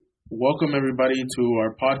Welcome everybody to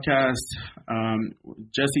our podcast.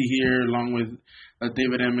 Jesse here, along with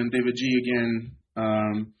David M and David G again.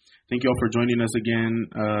 Thank you all for joining us again.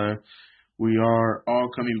 We are all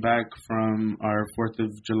coming back from our 4th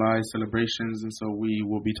of July celebrations, and so we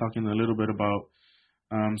will be talking a little bit about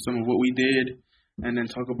some of what we did, and then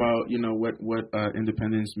talk about what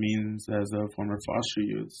independence means as a former foster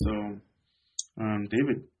youth. So,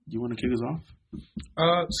 David, you want to kick us off?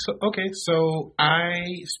 So I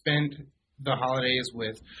spent the holidays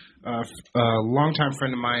with a longtime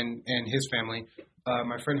friend of mine and his family,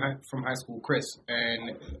 my friend from high school, Chris,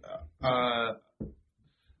 and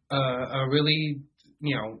a really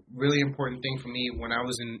important thing for me when I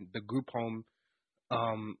was in the group home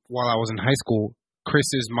while I was in high school.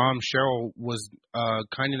 Chris's mom, Cheryl, was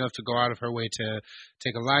kind enough to go out of her way to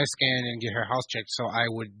take a live scan and get her house checked, so I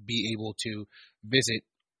would be able to visit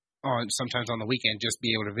sometimes on the weekend, just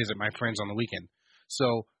be able to visit my friends on the weekend.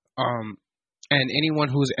 So, and anyone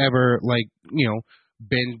who's ever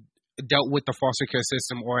been dealt with the foster care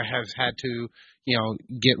system or has had to,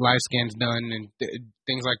 get live scans done and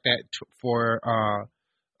things like that for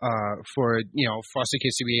foster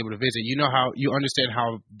kids to be able to visit, you understand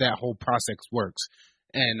how that whole process works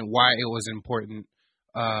and why it was important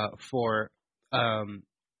for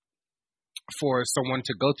someone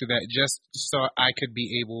to go through that, just so I could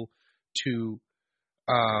be able to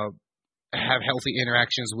have healthy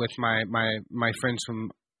interactions with my friends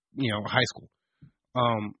from high school.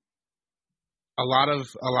 A lot of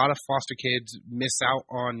foster kids miss out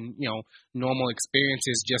on normal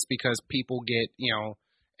experiences just because people get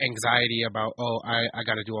anxiety about, I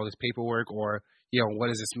got to do all this paperwork, or what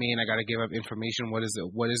does this mean? I got to give up information. What is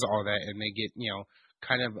all that? And they get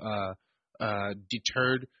kind of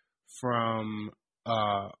deterred from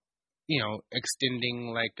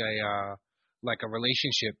extending like a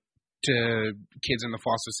relationship to kids in the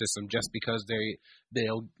foster system, just because they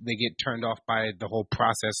get turned off by the whole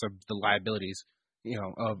process of the liabilities,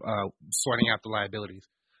 of sorting out the liabilities.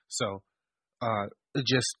 So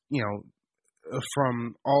just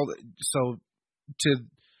from all, so to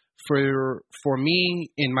for me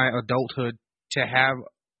in my adulthood, to have,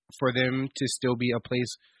 for them to still be a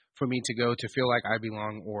place for me to go to feel like I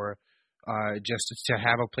belong, or just to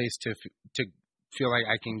have a place to feel like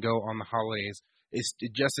I can go on the holidays, is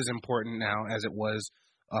just as important now as it was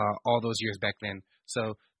all those years back then.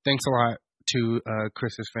 So thanks a lot to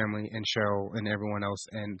Chris's family and Cheryl and everyone else,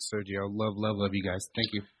 and Sergio. Love you guys.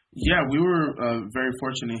 Thank you. Yeah, we were very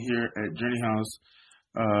fortunate here at Journey House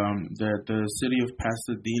that the city of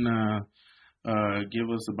Pasadena gave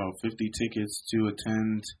us about 50 tickets to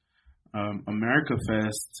attend America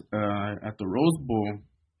Fest at the Rose Bowl,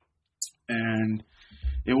 and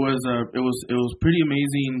it was pretty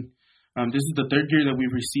amazing. This is the third year that we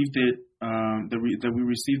received it, that we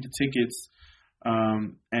received the tickets,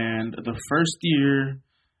 and the first year,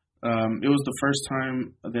 it was the first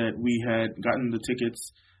time that we had gotten the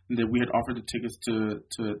tickets, that we had offered the tickets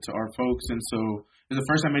to our folks, and so it was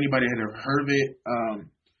the first time anybody had ever heard of it,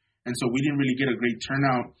 and so we didn't really get a great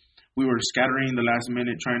turnout. We were scattering the last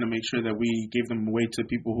minute, trying to make sure that we gave them away to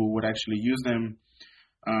people who would actually use them.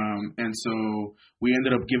 And so we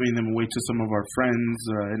ended up giving them away to some of our friends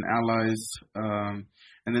and allies.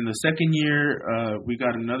 And then the second year, we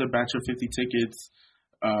got another batch of 50 tickets.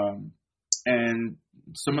 And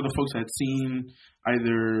some of the folks had seen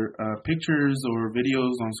either pictures or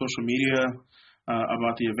videos on social media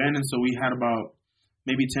about the event. And so we had about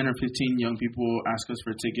maybe 10 or 15 young people ask us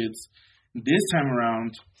for tickets. This time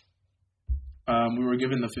around, we were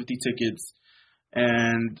given the 50 tickets,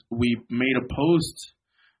 and we made a post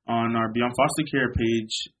on our Beyond Foster Care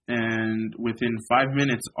page, and within 5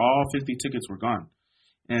 minutes, all 50 tickets were gone.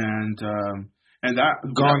 And that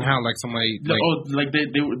gone how? Like somebody? They were our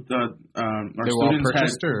they students were all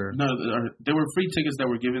purchased, or no? They were free tickets that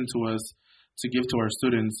were given to us to give to our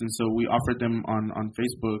students, and so we offered them on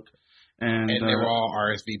Facebook. And they were all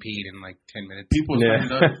RSVP'd in like 10 minutes.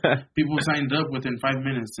 Signed up. People signed up within 5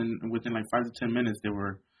 minutes, and within like 5 to 10 minutes, they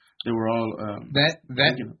were all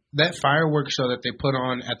that fireworks show that they put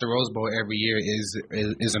on at the Rose Bowl every year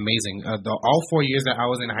is amazing. All 4 years that I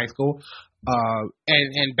was in high school,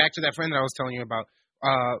 and back to that friend that I was telling you about.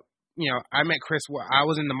 I met Chris. I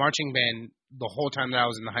was in the marching band the whole time that I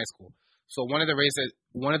was in the high school. So one of the ways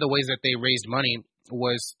that they raised money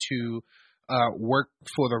was to work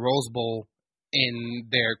for the Rose Bowl in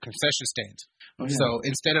their concession stands. Oh, yeah. So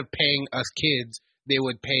instead of paying us kids, they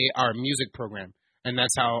would pay our music program, and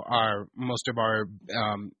that's how most of our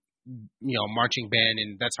marching band,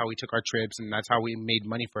 and that's how we took our trips, and that's how we made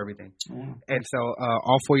money for everything. Oh. And so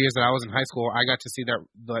all 4 years that I was in high school, I got to see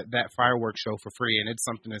that fireworks show for free, and it's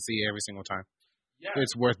something to see every single time. Yeah.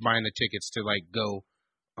 It's worth buying the tickets to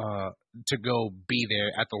go be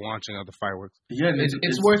there at the launching of the fireworks. Yeah,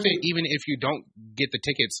 it's worth it even if you don't get the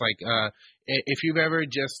tickets. If you've ever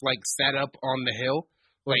just sat up on the hill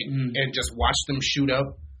and just watched them shoot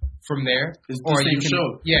up from there, it's the same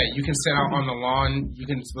show. Yeah, you can sit out on the lawn. You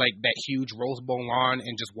can that huge Rose Bowl lawn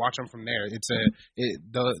and just watch them from there. It's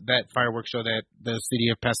that fireworks show that the city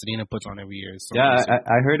of Pasadena puts on every year. So yeah,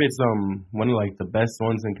 I heard it's one of the best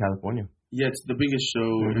ones in California. Yeah, it's the biggest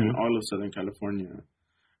show in all of Southern California.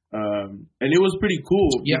 And it was pretty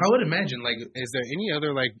cool. Yeah, I would imagine. Is there any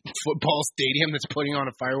other football stadium that's putting on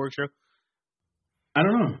a fireworks show? I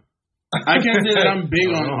don't know. I can't say that I'm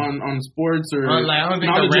big on sports or. I don't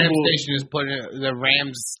think the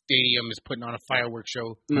Rams Stadium is putting on a fireworks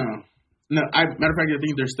show. No. Matter of fact, I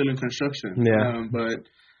think they're still in construction. Yeah. But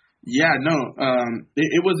yeah, no.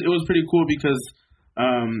 It was pretty cool because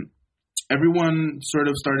everyone sort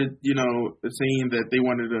of started, saying that they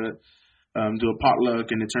wanted to do a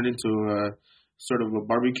potluck, and it turned into a sort of a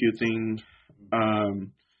barbecue thing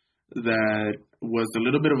that was a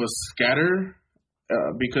little bit of a scatter.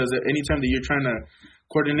 Because anytime that you're trying to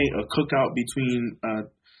coordinate a cookout between,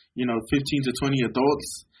 15 to 20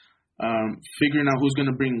 adults, figuring out who's going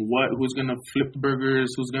to bring what, who's going to flip the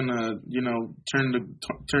burgers, who's going to, turn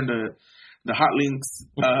the hot links,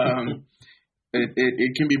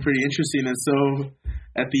 it can be pretty interesting. And so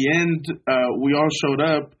at the end, we all showed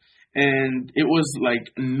up, and it was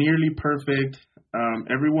nearly perfect.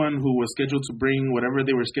 Everyone who was scheduled to bring whatever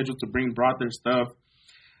they were scheduled to bring brought their stuff.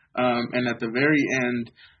 And at the very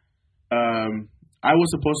end, I was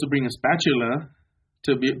supposed to bring a spatula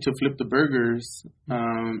to flip the burgers,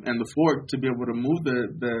 and the fork to be able to move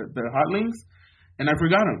the hot links, and I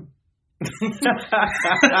forgot them.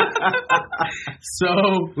 So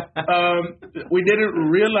we didn't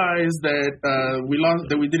realize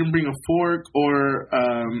that we didn't bring a fork or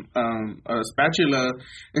a spatula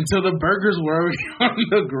until the burgers were already on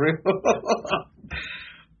the grill.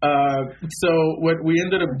 So what we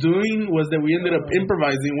ended up doing was that we ended up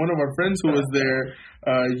improvising. One of our friends who was there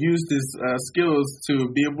used his skills to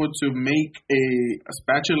be able to make a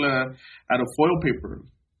spatula out of foil paper.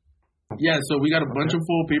 Yeah, so we got a bunch of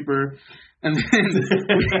foil paper, and then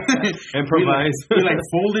improvise. We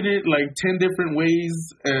folded it 10 different ways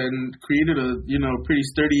and created a pretty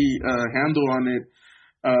sturdy handle on it.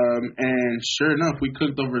 And sure enough, we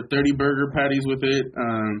cooked over 30 burger patties with it.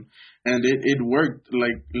 And it worked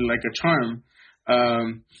like a charm.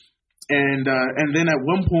 And then at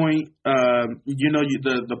one point,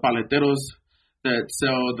 the paleteros that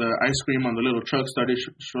sell the ice cream on the little truck started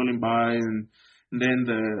strolling by, and then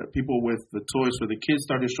the people with the toys for the kids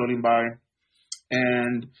started strolling by.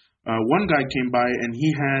 And one guy came by, and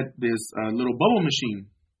he had this little bubble machine.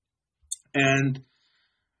 And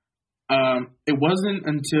it wasn't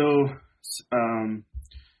until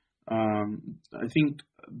I think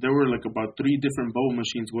there were about 3 different bubble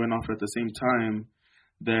machines going off at the same time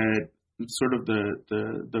that sort of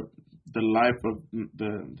the life of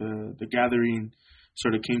the gathering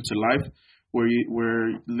sort of came to life,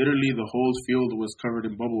 where literally the whole field was covered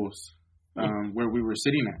in bubbles where we were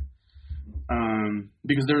sitting at.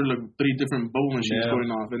 Because there were 3 different bubble machines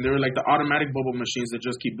going off, and they were the automatic bubble machines that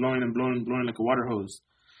just keep blowing and blowing and blowing like a water hose.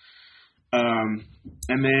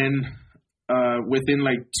 And then within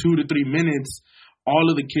 2 to 3 minutes,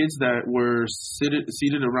 all of the kids that were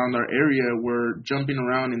seated around our area were jumping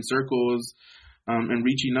around in circles and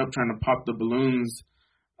reaching up trying to pop the balloons.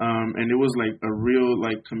 And it was a real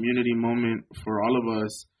community moment for all of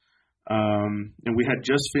us. And we had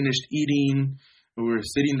just finished eating. We were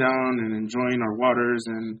sitting down and enjoying our waters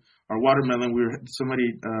and our watermelon.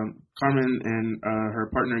 Carmen and her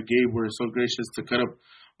partner Gabe were so gracious to cut up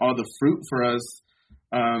all the fruit for us.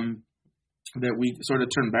 That we sort of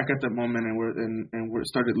turned back at that moment and we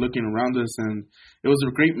started looking around us, and it was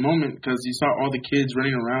a great moment because you saw all the kids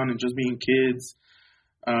running around and just being kids,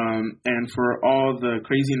 and for all the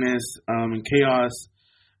craziness and chaos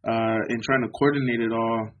and trying to coordinate it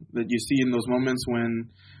all that you see in those moments when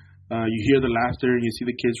you hear the laughter and you see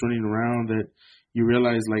the kids running around, that you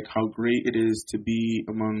realize how great it is to be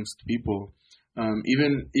amongst people.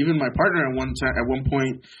 Even my partner at one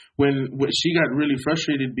point when she got really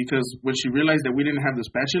frustrated because when she realized that we didn't have the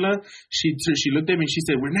spatula, she looked at me and she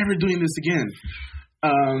said, "We're never doing this again."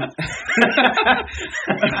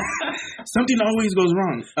 Something always goes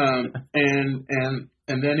wrong. And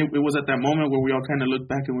then it was at that moment where we all kind of looked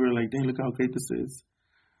back and we were like, "Dang, look how great this is."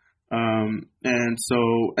 And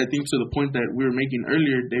so I think to the point that we were making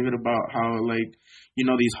earlier, David, about how like,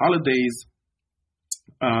 these holidays,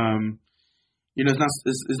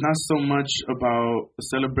 it's not so much about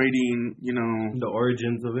celebrating, The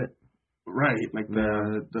origins of it. right, like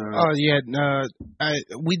the Oh yeah,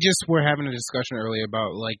 we just were having a discussion earlier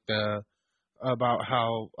about about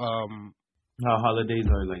how How holidays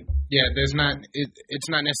are like. there's it's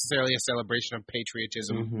not necessarily a celebration of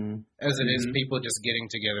patriotism as it is people just getting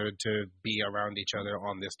together to be around each other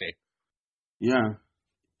on this day. Yeah,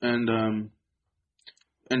 and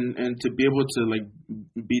and to be able to like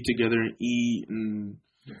be together and eat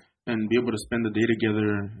and be able to spend the day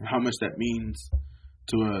together, how much that means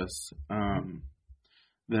to us.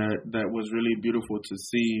 That was really beautiful to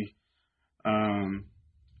see.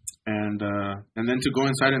 And then to go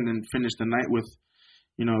inside and then finish the night with,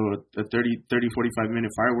 a 45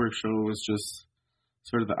 minute fireworks show was just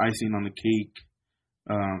sort of the icing on the cake.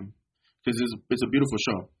 Because it's a beautiful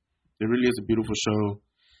show. It really is a beautiful show.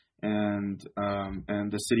 And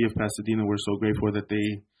the city of Pasadena, we're so grateful that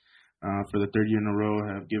they, for the third year in a row,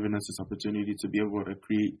 have given us this opportunity to be able to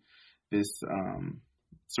create this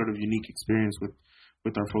sort of unique experience with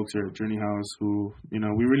our folks here at Journey House, who, we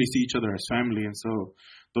really see each other as family. And so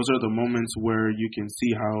those are the moments where you can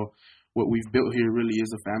see how what we've built here really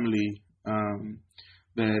is a family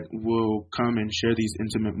that will come and share these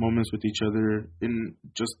intimate moments with each other in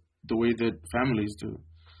just the way that families do.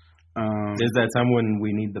 There's that time when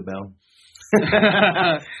we need the bell.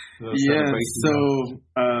 Yeah,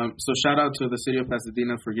 so shout out to the city of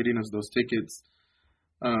Pasadena for getting us those tickets.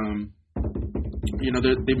 They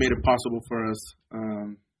made it possible for us.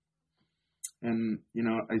 And,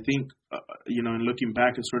 I think, in looking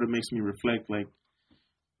back, it sort of makes me reflect, like,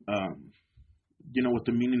 what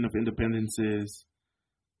the meaning of independence is.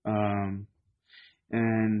 And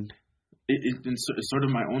it's sort of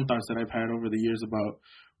my own thoughts that I've had over the years about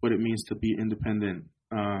what it means to be independent.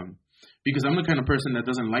 Because I'm the kind of person that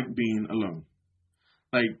doesn't like being alone.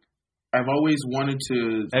 Like, I've always wanted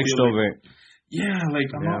to... Extrovert.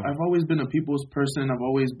 I've always been a people's person. I've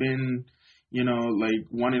always been, like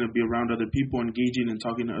wanting to be around other people, engaging and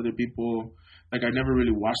talking to other people. Like, I never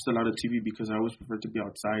really watched a lot of TV because I always preferred to be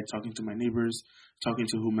outside, talking to my neighbors, talking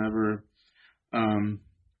to whomever. And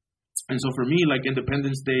so for me, like,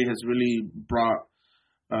 Independence Day has really brought,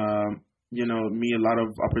 me a lot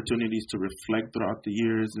of opportunities to reflect throughout the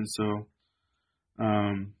years. And so,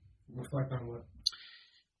 reflect on what?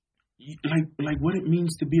 Like what it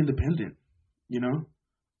means to be independent,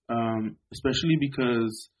 especially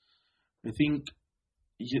because I think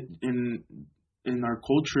in our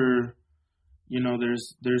culture,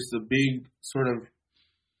 there's a big sort of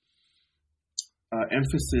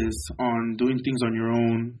emphasis on doing things on your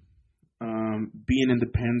own, being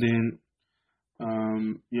independent,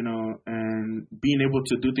 and being able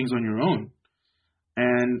to do things on your own.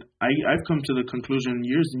 And I've come to the conclusion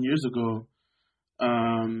years and years ago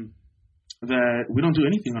that we don't do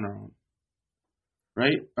anything on our own,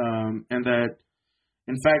 right? And that,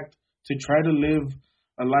 in fact, to try to live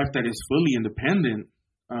a life that is fully independent,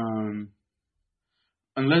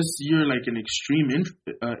 unless you're like an extreme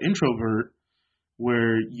introvert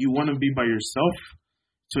where you want to be by yourself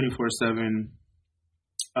 24/7,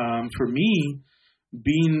 for me,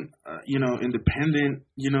 being independent,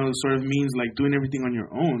 sort of means like doing everything on your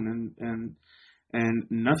own, and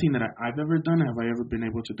nothing that I've ever done have I ever been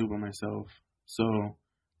able to do by myself. So,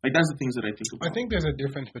 like, that's the things that I think about. I think there's a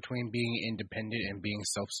difference between being independent and being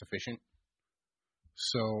self-sufficient.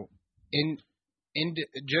 So,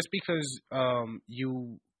 just because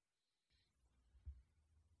you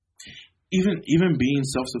even being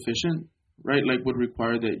self-sufficient, right, like, would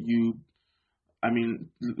require that you,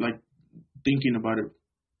 like, thinking about it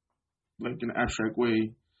like in an abstract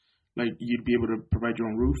way, like, you'd be able to provide your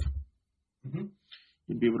own roof. Mm-hmm.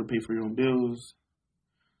 You'd be able to pay for your own bills.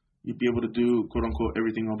 You'd be able to do, quote unquote,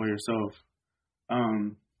 everything all by yourself.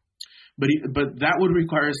 But that would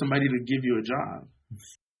require somebody to give you a job,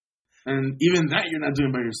 and even that you're not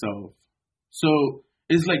doing by yourself. So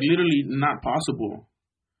it's like literally not possible,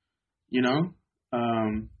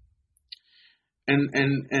 And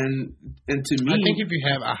to me, I think if you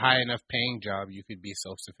have a high enough paying job, you could be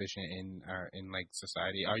self-sufficient in like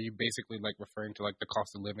society. Are you basically like referring to like the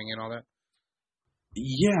cost of living and all that?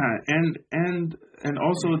 Yeah, and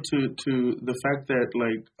also to the fact that,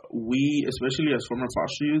 like, we, especially as former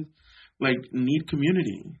foster youth, like, need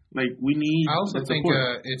community. Like, we need. I also think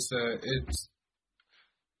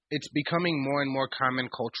it's becoming more and more common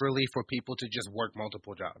culturally for people to just work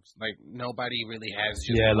multiple jobs. Like, nobody really has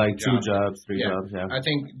just like job. 2 jobs, 3 jobs. Yeah, I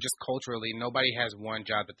think just culturally, nobody has one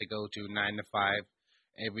job that they go to 9 to 5,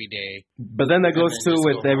 every day. But then that And goes then too just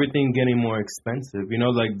with go home. everything getting more expensive. You know,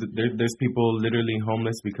 like there's people literally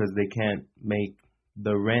homeless because they can't make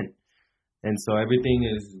the rent, and so everything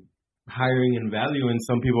is hiring in value. And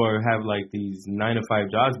some people have like these 9 to 5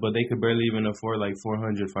 jobs, but they could barely even afford like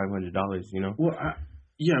 $400, $500. You know. Well,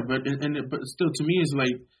 yeah, but but still, to me, it's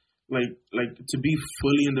like to be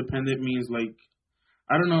fully independent means like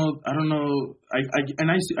I don't know. I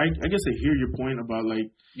guess I hear your point about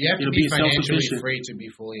like You have to be being financially self-sufficient. free to be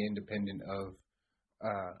fully independent of,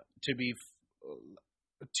 to be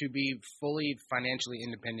fully financially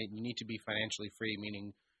independent. You need to be financially free,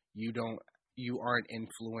 meaning you aren't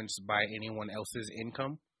influenced by anyone else's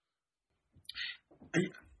income.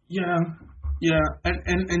 Yeah,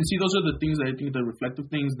 and see, those are the things that I think the reflective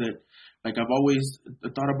things that like I've always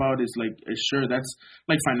thought about is like sure that's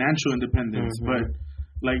like financial independence, but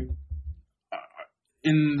like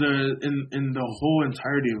in the whole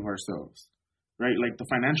entirety of ourselves, right? Like the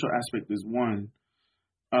financial aspect is one,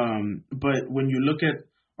 but when you look at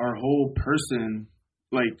our whole person,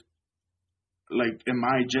 like am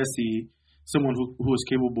I Jesse someone who is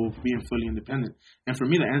capable of being fully independent? And for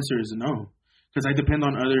me, the answer is no. Because I depend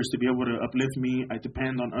on others to be able to uplift me. I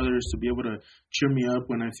depend on others to be able to cheer me up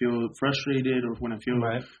when I feel frustrated or when I feel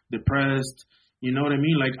depressed. You know what I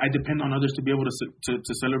mean? Like I depend on others to be able to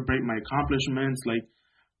celebrate my accomplishments. Like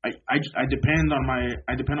I depend on my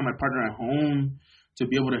partner at home to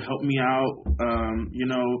be able to help me out. You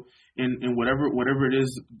know, in whatever it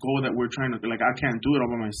is goal that we're trying to like. I can't do it all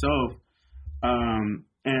by myself.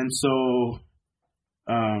 And so.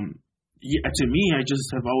 Yeah, to me, I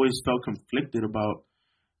just have always felt conflicted about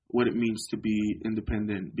what it means to be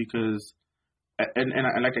independent because, and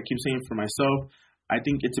like I keep saying for myself, I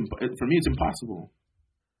think for me it's impossible.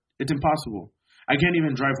 It's impossible. I can't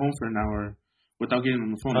even drive home for an hour without getting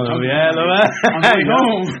on the phone. Oh yeah, on the way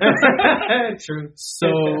home. True. So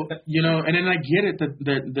you know, and then I get it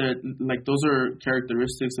that like those are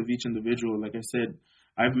characteristics of each individual. Like I said,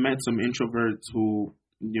 I've met some introverts who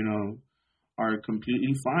are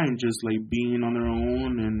completely fine just like being on their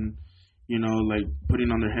own and like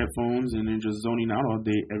putting on their headphones and then just zoning out all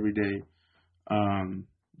day every day.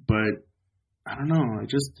 But I don't know,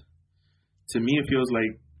 to me it feels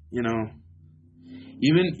like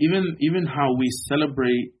even how we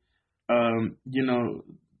celebrate 4th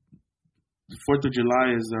of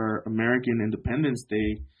July is our American Independence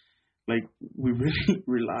Day. Like we really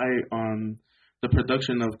rely on the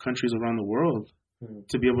production of countries around the world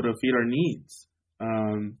to be able to feed our needs.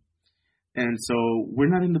 And so we're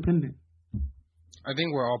not independent. I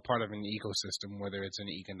think we're all part of an ecosystem, whether it's an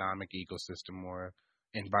economic ecosystem or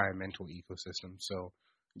environmental ecosystem. So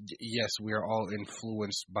yes, we are all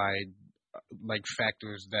influenced by like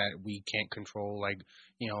factors that we can't control, like,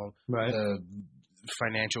 the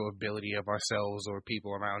financial ability of ourselves or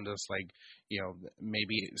people around us. Like,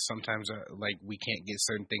 maybe sometimes like we can't get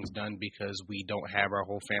certain things done because we don't have our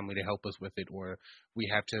whole family to help us with it, or we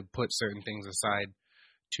have to put certain things aside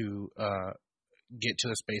to get to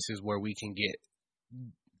the spaces where we can get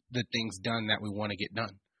the things done that we want to get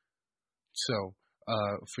done. So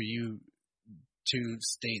for you to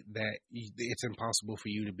state that it's impossible for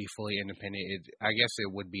you to be fully independent, I guess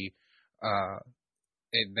it would be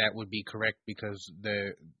that would be correct, because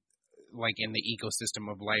like in the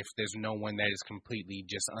ecosystem of life, there's no one that is completely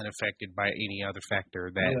just unaffected by any other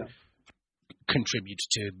factor that contributes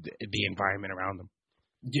to the environment around them.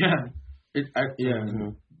 Yeah. I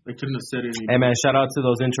couldn't have said it any Hey man, shout out to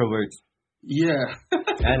those introverts. Yeah.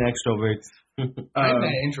 And extroverts. I'm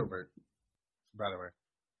an introvert, by the way.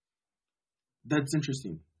 That's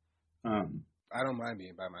interesting. I don't mind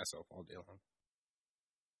being by myself all day long.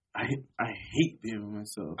 I hate being by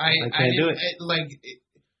myself. I can't do it.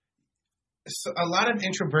 So a lot of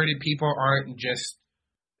introverted people aren't just.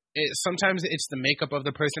 Sometimes it's the makeup of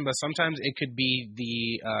the person, but sometimes it could be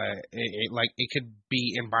it could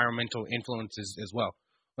be environmental influences as well.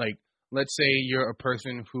 Like, let's say you're a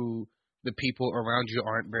person who the people around you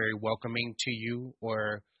aren't very welcoming to you,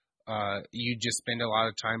 or you just spend a lot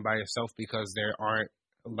of time by yourself because there aren't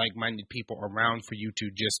like-minded people around for you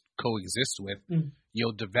to just coexist with.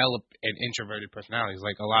 You'll develop an introverted personality.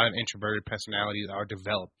 Like, a lot of introverted personalities are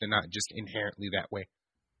developed. They're not just inherently that way.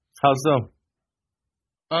 How so?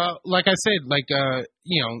 Like I said,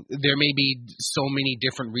 there may be so many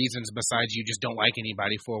different reasons besides you just don't like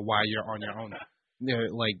anybody for why you're on your own.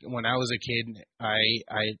 Like when I was a kid,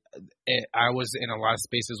 I was in a lot of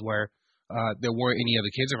spaces where there weren't any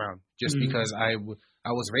other kids around, just because I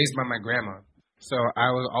was raised by my grandma, so I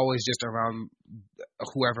was always just around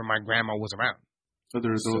whoever my grandma was around.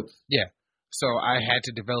 Other adults. Yeah. So I had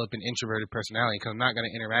to develop an introverted personality because I'm not going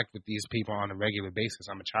to interact with these people on a regular basis.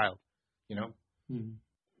 I'm a child, you know? Mm-hmm.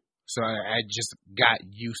 So I just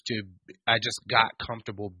got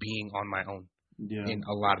comfortable being on my own in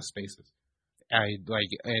a lot of spaces.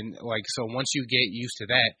 So once you get used to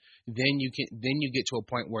that, then you get to a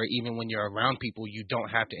point where even when you're around people, you don't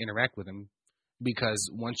have to interact with them, because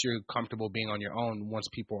once you're comfortable being on your own, once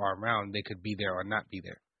people are around, they could be there or not be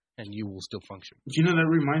there, and you will still function. You know, that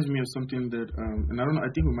reminds me of something that, and I don't know, I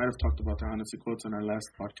think we might have talked about the Honestly Quotes on our last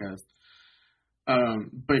podcast.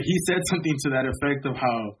 But he said something to that effect of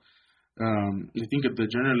how, I think the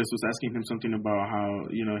journalist was asking him something about how,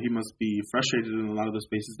 you know, he must be frustrated in a lot of the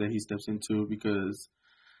spaces that he steps into because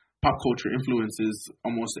pop culture influences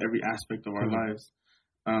almost every aspect of our lives.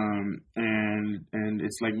 And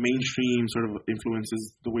it's like mainstream sort of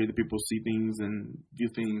influences the way that people see things and view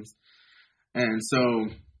things. And so,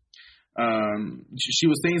 she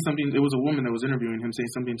was saying something. It was a woman that was interviewing him, saying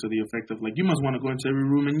something to the effect of like, you must want to go into every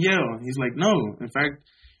room and yell. He's like, no. In fact,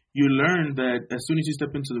 you learn that as soon as you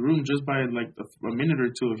step into the room, just by like a minute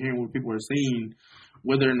or two of hearing what people are saying,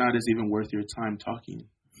 whether or not it's even worth your time talking.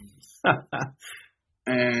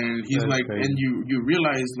 And he's like, crazy. And you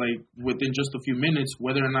realize like within just a few minutes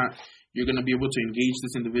whether or not you're going to be able to engage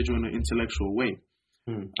this individual in an intellectual way.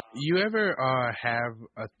 You ever have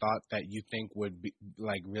a thought that you think would be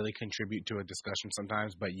like really contribute to a discussion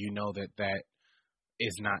sometimes, but you know that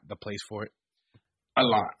is not the place for it? A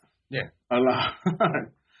lot. Yeah. A lot.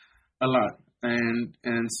 A lot.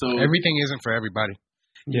 And so everything isn't for everybody.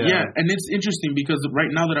 Yeah, and it's interesting because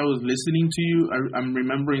right now that I was listening to you, I'm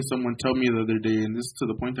remembering someone tell me the other day, and this is to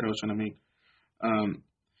the point that I was trying to make,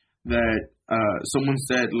 that someone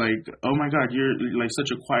said like, "Oh my God, you're like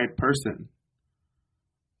such a quiet person,"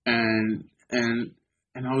 and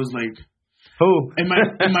I was like, "Oh, in my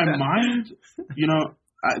mind, you know,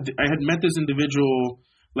 I had met this individual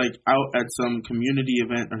like out at some community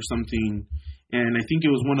event or something, and I think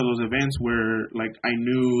it was one of those events where like I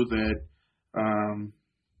knew that.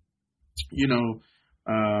 You know,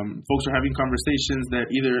 folks are having conversations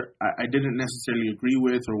that either I didn't necessarily agree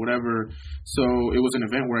with or whatever. So it was an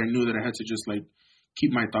event where I knew that I had to just like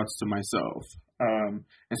keep my thoughts to myself. And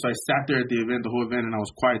so I sat there at the whole event, and I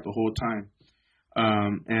was quiet the whole time.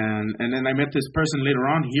 And then I met this person later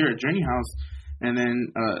on here at Journey House, and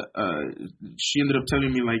then she ended up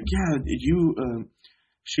telling me like, yeah,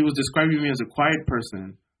 she was describing me as a quiet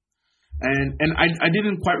person. And I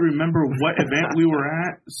didn't quite remember what event we were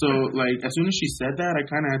at. So, like, as soon as she said that, I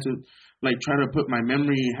kind of had to, like, try to put my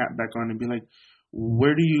memory hat back on and be like,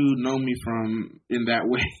 where do you know me from in that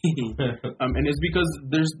way? And it's because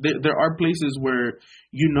there are places where,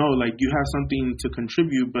 you know, like, you have something to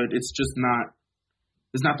contribute, but it's just not,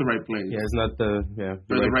 it's not the right place. Yeah, it's not the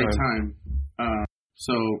right time.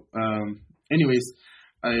 Anyways,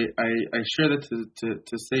 I share that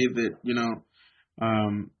to say that, you know,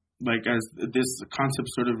 like as this concept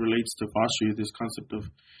sort of relates to foster youth, this concept of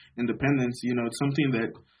independence, you know, it's something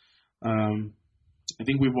that I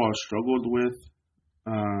think we've all struggled with.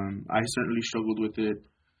 I certainly struggled with it.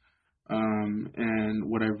 And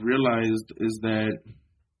what I've realized is that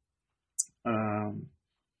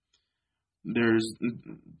there's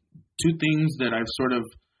two things that I've sort of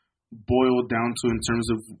boiled down to in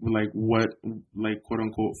terms of like what like quote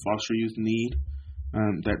unquote foster youth need,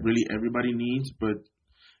 that really everybody needs, but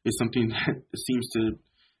is something that seems to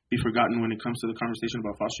be forgotten when it comes to the conversation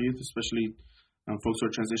about foster youth, especially folks who are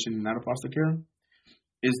transitioning out of foster care,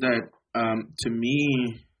 is that to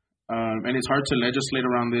me, and it's hard to legislate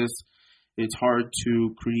around this, it's hard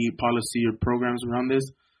to create policy or programs around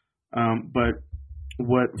this, but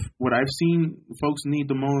what I've seen folks need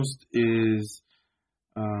the most is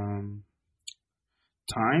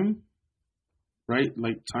time, right?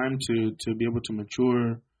 Like time to be able to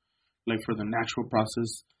mature, like for the natural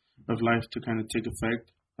process of life to kind of take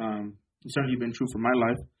effect. It's certainly been true for my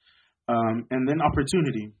life. And then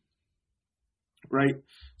opportunity, right?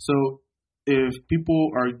 So if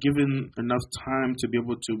people are given enough time to be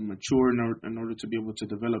able to mature in order to be able to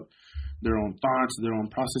develop their own thoughts, their own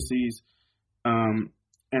processes, and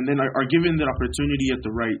then are given that opportunity at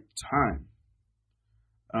the right time,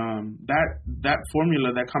 that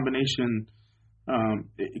formula, that combination,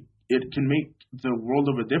 it can make the world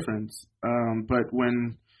of a difference. But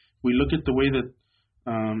when we look at the way that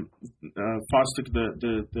the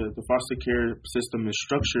foster care system is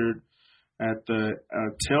structured at the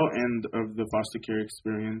tail end of the foster care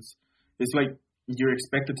experience, it's like you're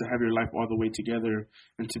expected to have your life all the way together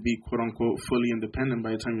and to be quote unquote fully independent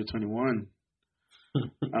by the time you're 21.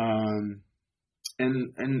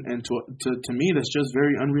 And to me, that's just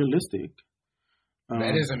very unrealistic.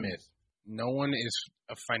 That is a myth. No one is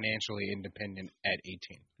financially independent at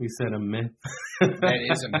 18. We said a myth. That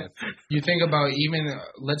is a myth. You think about even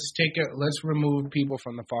let's remove people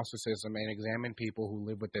from the foster system and examine people who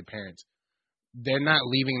live with their parents. They're not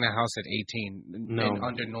leaving the house at 18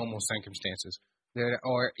 under normal circumstances.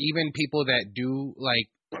 Or even people that do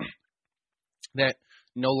that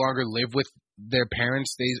no longer live with their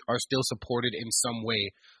parents, they are still supported in some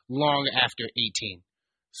way long after 18.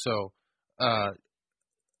 So,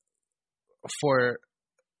 for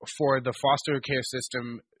the foster care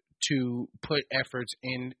system to put efforts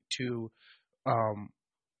into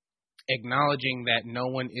acknowledging that no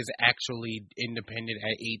one is actually independent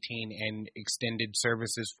at 18 and extended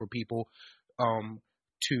services for people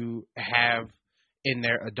to have in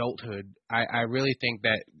their adulthood, I really think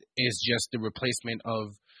that is just the replacement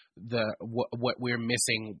of what we're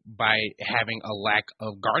missing by having a lack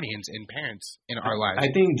of guardians and parents in our lives.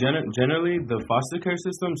 I think generally the foster care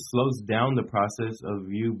system slows down the process of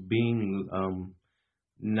you being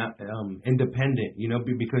not independent,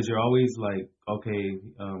 because you're always like, okay,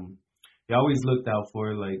 you're always looked out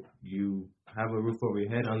for, like you have a roof over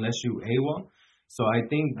your head unless you AWOL. So I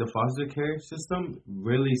think the foster care system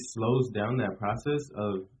really slows down that process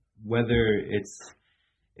of whether it's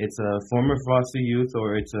a former foster youth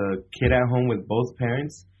or it's a kid at home with both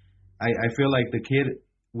parents. I feel like the kid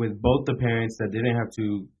with both the parents that didn't have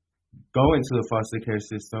to go into the foster care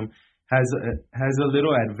system has a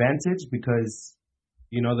little advantage because,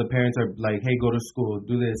 the parents are like, hey, go to school,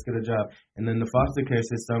 do this, get a job. And then the foster care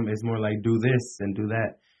system is more like, do this and do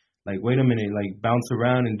that. Like, wait a minute, like bounce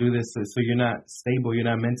around and do this. So you're not stable, you're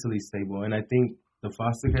not mentally stable. And I think the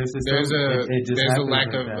foster care system, there's a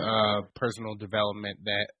lack of personal development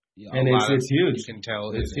that it's huge. You can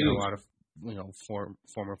tell it's in a lot of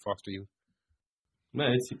former foster youth.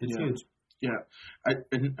 No, it's huge. Yeah, I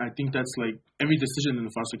think that's like every decision in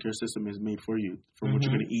the foster care system is made for you, from what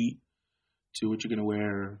you're gonna eat to what you're gonna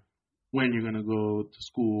wear, when you're gonna go to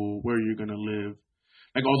school, where you're gonna live,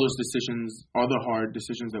 like all those decisions, all the hard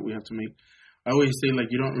decisions that we have to make. I always say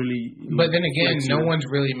like you don't really. But then again, no one's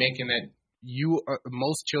really making that.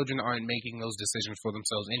 Most children aren't making those decisions for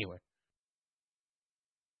themselves anyway.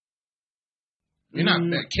 You're not.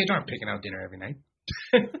 Kids aren't picking out dinner every night.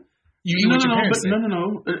 You eat what your parents say.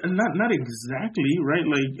 No. Not exactly, right?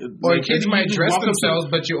 Or kids might dress themselves,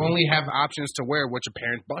 but you only have options to wear what your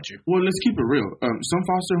parents bought you. Well, let's keep it real. Some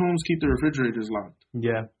foster homes keep the refrigerators locked.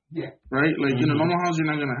 Yeah. Right? Like, in a normal house, you're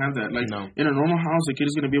not going to have that. Like, in a normal house, a kid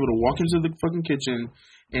is going to be able to walk into the fucking kitchen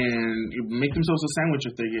and make themselves a sandwich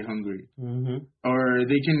if they get hungry. Or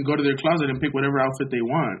they can go to their closet and pick whatever outfit they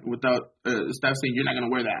want without staff saying, you're not going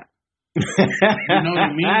to wear that. You know what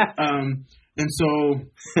I mean? And so,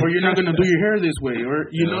 or you're not going to do your hair this way, or,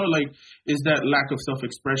 is that lack of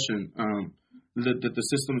self-expression that the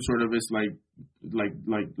system sort of is like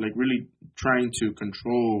really trying to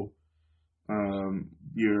control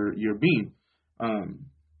your being.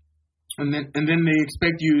 And then they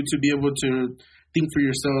expect you to be able to think for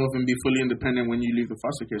yourself and be fully independent when you leave the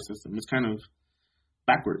foster care system. It's kind of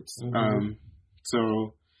backwards.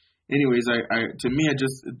 So anyways, to me, I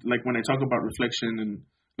just, like, when I talk about reflection and,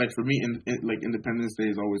 like, for me, like, Independence Day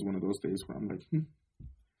is always one of those days where I'm like,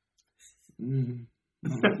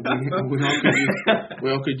 we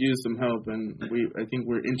all could use some help, and I think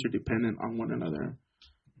we're interdependent on one another.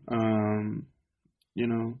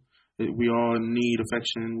 We all need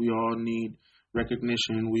affection. We all need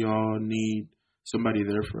recognition. We all need somebody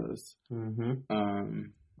there for us.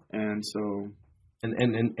 And so,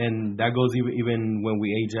 and that goes even when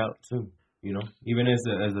we age out too. Even as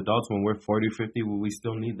adults, when we're 40, 50, we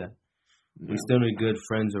still need that. Yeah. We still need good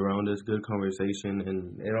friends around us, good conversation,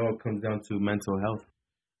 and it all comes down to mental health.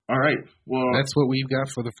 All right. Well, that's what we've got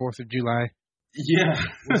for the 4th of July. Yeah.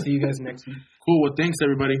 We'll see you guys next week. Cool. Well, thanks,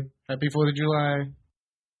 everybody. Happy 4th of July.